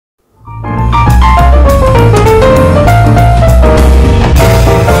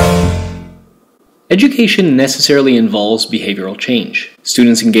Education necessarily involves behavioral change.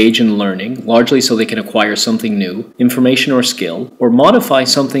 Students engage in learning, largely so they can acquire something new, information or skill, or modify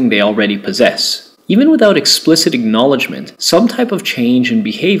something they already possess. Even without explicit acknowledgement, some type of change in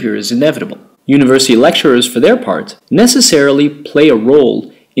behavior is inevitable. University lecturers, for their part, necessarily play a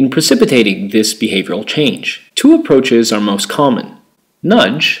role in precipitating this behavioral change. Two approaches are most common: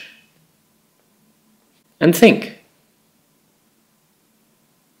 nudge and think.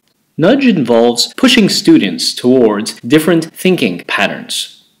 Nudge involves pushing students towards different thinking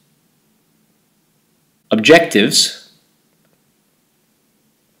patterns. Objectives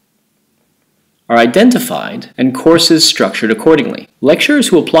are identified and courses structured accordingly. Lecturers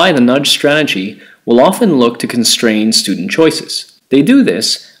who apply the nudge strategy will often look to constrain student choices. They do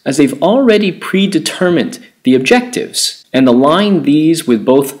this as they've already predetermined the objectives and align these with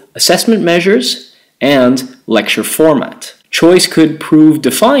both assessment measures and lecture format. Choice could prove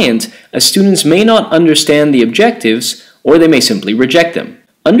defiant, as students may not understand the objectives, or they may simply reject them.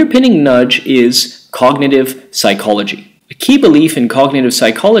 Underpinning nudge is cognitive psychology. A key belief in cognitive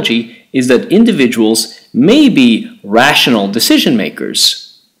psychology is that individuals may be rational decision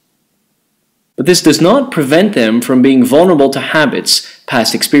makers, but this does not prevent them from being vulnerable to habits,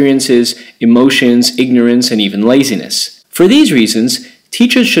 past experiences, emotions, ignorance, and even laziness. For these reasons,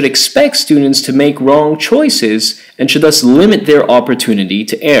 teachers should expect students to make wrong choices and should thus limit their opportunity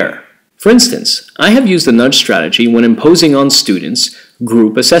to err. For instance, I have used the nudge strategy when imposing on students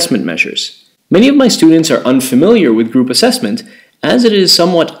group assessment measures. Many of my students are unfamiliar with group assessment, as it is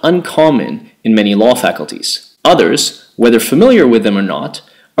somewhat uncommon in many law faculties. Others, whether familiar with them or not,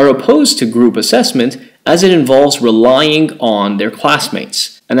 are opposed to group assessment as it involves relying on their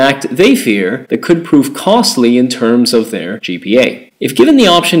classmates, an act they fear that could prove costly in terms of their GPA. If given the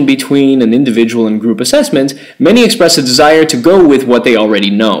option between an individual and group assessment, many express a desire to go with what they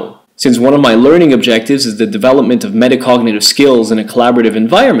already know. Since one of my learning objectives is the development of metacognitive skills in a collaborative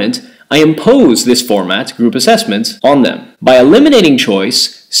environment, I impose this format, group assessment, on them. By eliminating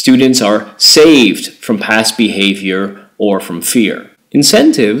choice, students are saved from past behavior or from fear.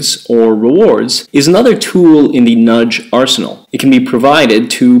 Incentives, or rewards, is another tool in the nudge arsenal. It can be provided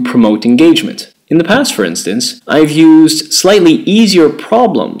to promote engagement. In the past, for instance, I've used slightly easier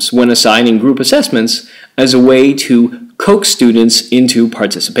problems when assigning group assessments as a way to coax students into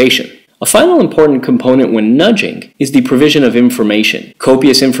participation. A final important component when nudging is the provision of information.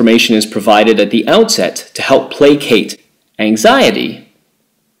 Copious information is provided at the outset to help placate anxiety,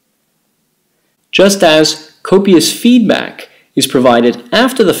 just as copious feedback is provided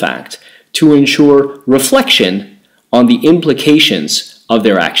after the fact to ensure reflection on the implications of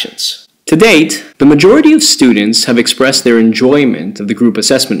their actions. To date, the majority of students have expressed their enjoyment of the group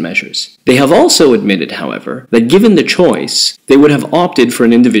assessment measures. They have also admitted, however, that given the choice, they would have opted for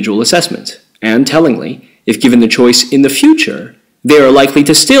an individual assessment. And tellingly, if given the choice in the future, they are likely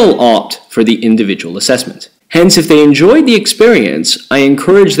to still opt for the individual assessment. Hence, if they enjoyed the experience, I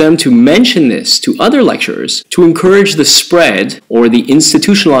encourage them to mention this to other lecturers to encourage the spread or the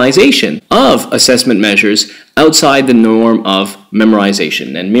institutionalization of assessment measures outside the norm of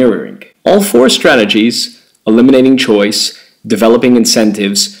memorization and mirroring. All four strategies, eliminating choice, developing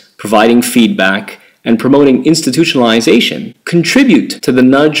incentives, providing feedback, and promoting institutionalization, contribute to the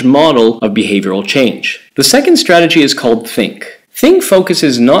nudge model of behavioral change. The second strategy is called think. Think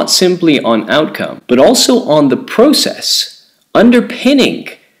focuses not simply on outcome, but also on the process underpinning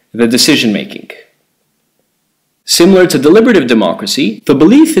the decision-making. Similar to deliberative democracy, the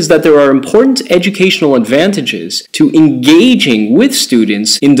belief is that there are important educational advantages to engaging with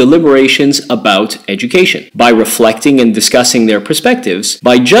students in deliberations about education. By reflecting and discussing their perspectives,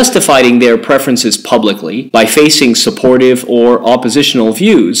 by justifying their preferences publicly, by facing supportive or oppositional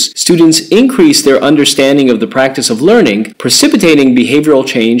views, students increase their understanding of the practice of learning, precipitating behavioral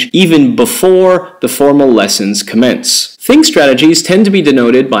change even before the formal lessons commence. Think strategies tend to be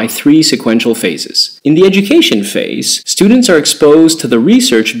denoted by three sequential phases. In the education phase, students are exposed to the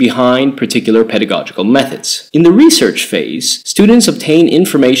research behind particular pedagogical methods. In the research phase, students obtain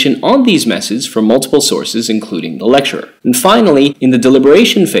information on these methods from multiple sources, including the lecturer. And finally, in the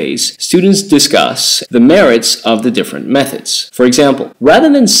deliberation phase, students discuss the merits of the different methods. For example, rather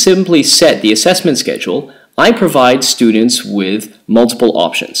than simply set the assessment schedule, I provide students with multiple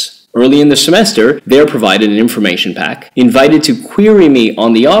options. Early in the semester, they are provided an information pack, invited to query me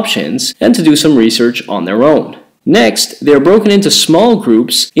on the options, and to do some research on their own. Next, they are broken into small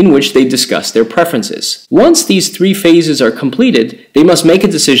groups in which they discuss their preferences. Once these 3 phases are completed, they must make a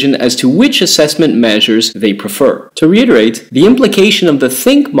decision as to which assessment measures they prefer. To reiterate, the implication of the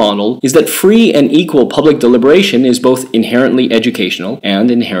think model is that free and equal public deliberation is both inherently educational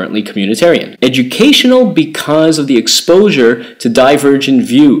and inherently communitarian. Educational because of the exposure to divergent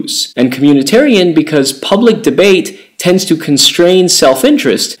views, and communitarian because public debate tends to constrain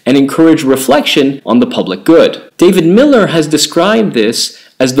self-interest and encourage reflection on the public good. David Miller has described this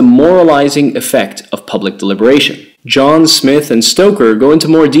as the moralizing effect of public deliberation. John Smith and Stoker go into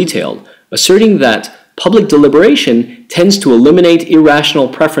more detail, asserting that public deliberation tends to eliminate irrational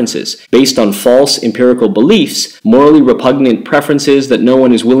preferences based on false empirical beliefs, morally repugnant preferences that no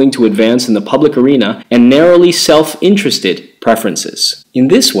one is willing to advance in the public arena, and narrowly self-interested preferences. In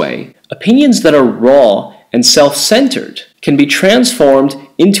this way, opinions that are raw and self-centered can be transformed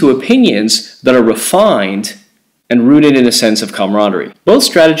into opinions that are refined and rooted in a sense of camaraderie. Both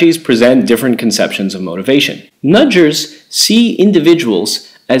strategies present different conceptions of motivation. Nudgers see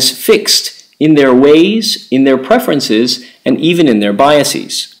individuals as fixed in their ways, in their preferences, and even in their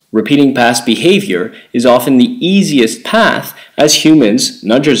biases. Repeating past behavior is often the easiest path, as humans,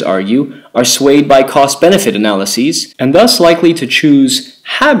 nudgers argue, are swayed by cost-benefit analyses and thus likely to choose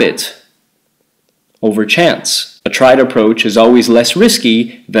habit over chance. A tried approach is always less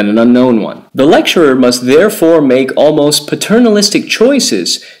risky than an unknown one. The lecturer must therefore make almost paternalistic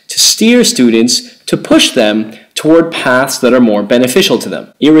choices to steer students to push them toward paths that are more beneficial to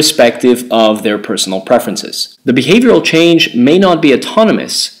them, irrespective of their personal preferences. The behavioral change may not be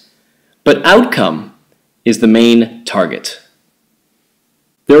autonomous, but outcome is the main target.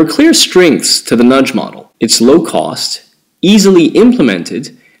 There are clear strengths to the nudge model. It's low cost, easily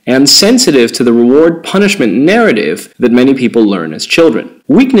implemented, and sensitive to the reward-punishment narrative that many people learn as children.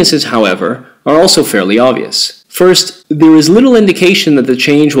 Weaknesses, however, are also fairly obvious. First, there is little indication that the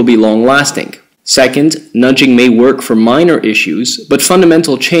change will be long-lasting. Second, nudging may work for minor issues, but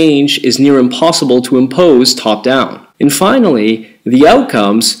fundamental change is near impossible to impose top-down. And finally, the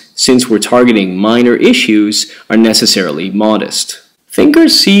outcomes, since we're targeting minor issues, are necessarily modest.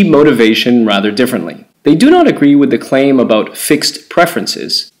 Thinkers see motivation rather differently. They do not agree with the claim about fixed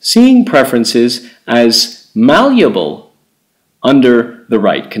preferences, seeing preferences as malleable under the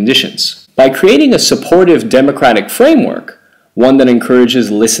right conditions. By creating a supportive democratic framework, one that encourages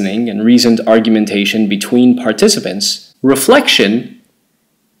listening and reasoned argumentation between participants, reflection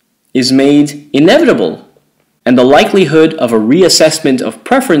is made inevitable and the likelihood of a reassessment of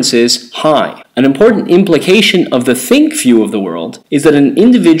preferences high. An important implication of the think view of the world is that an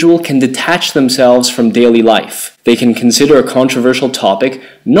individual can detach themselves from daily life. They can consider a controversial topic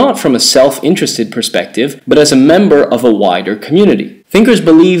not from a self-interested perspective, but as a member of a wider community. Thinkers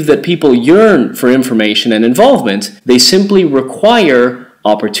believe that people yearn for information and involvement, they simply require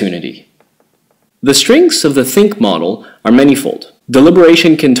opportunity. The strengths of the think model are manifold.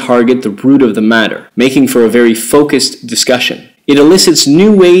 Deliberation can target the root of the matter, making for a very focused discussion. It elicits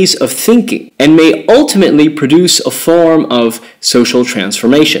new ways of thinking and may ultimately produce a form of social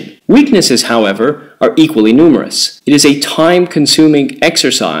transformation. Weaknesses, however, are equally numerous. It is a time-consuming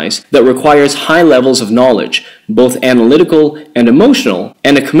exercise that requires high levels of knowledge, both analytical and emotional,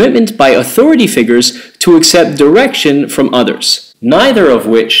 and a commitment by authority figures to accept direction from others, neither of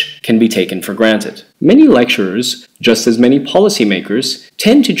which can be taken for granted. Many lecturers, just as many policymakers,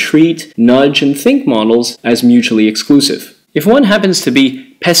 tend to treat nudge and think models as mutually exclusive. If one happens to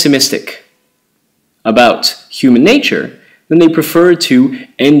be pessimistic about human nature, then they prefer to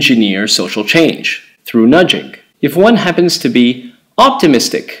engineer social change through nudging. If one happens to be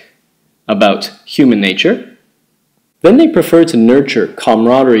optimistic about human nature, then they prefer to nurture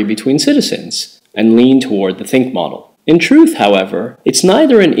camaraderie between citizens and lean toward the think model. In truth, however, it's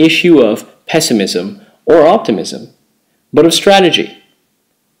neither an issue of pessimism or optimism, but of strategy.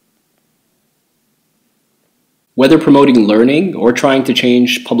 Whether promoting learning or trying to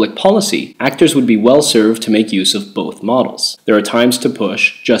change public policy, actors would be well served to make use of both models. There are times to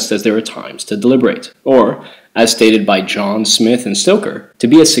push, just as there are times to deliberate. Or, as stated by John Smith and Stoker, to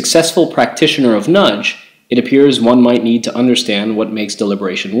be a successful practitioner of nudge, it appears one might need to understand what makes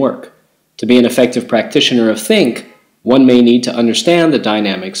deliberation work. To be an effective practitioner of think, one may need to understand the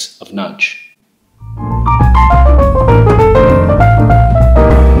dynamics of nudge.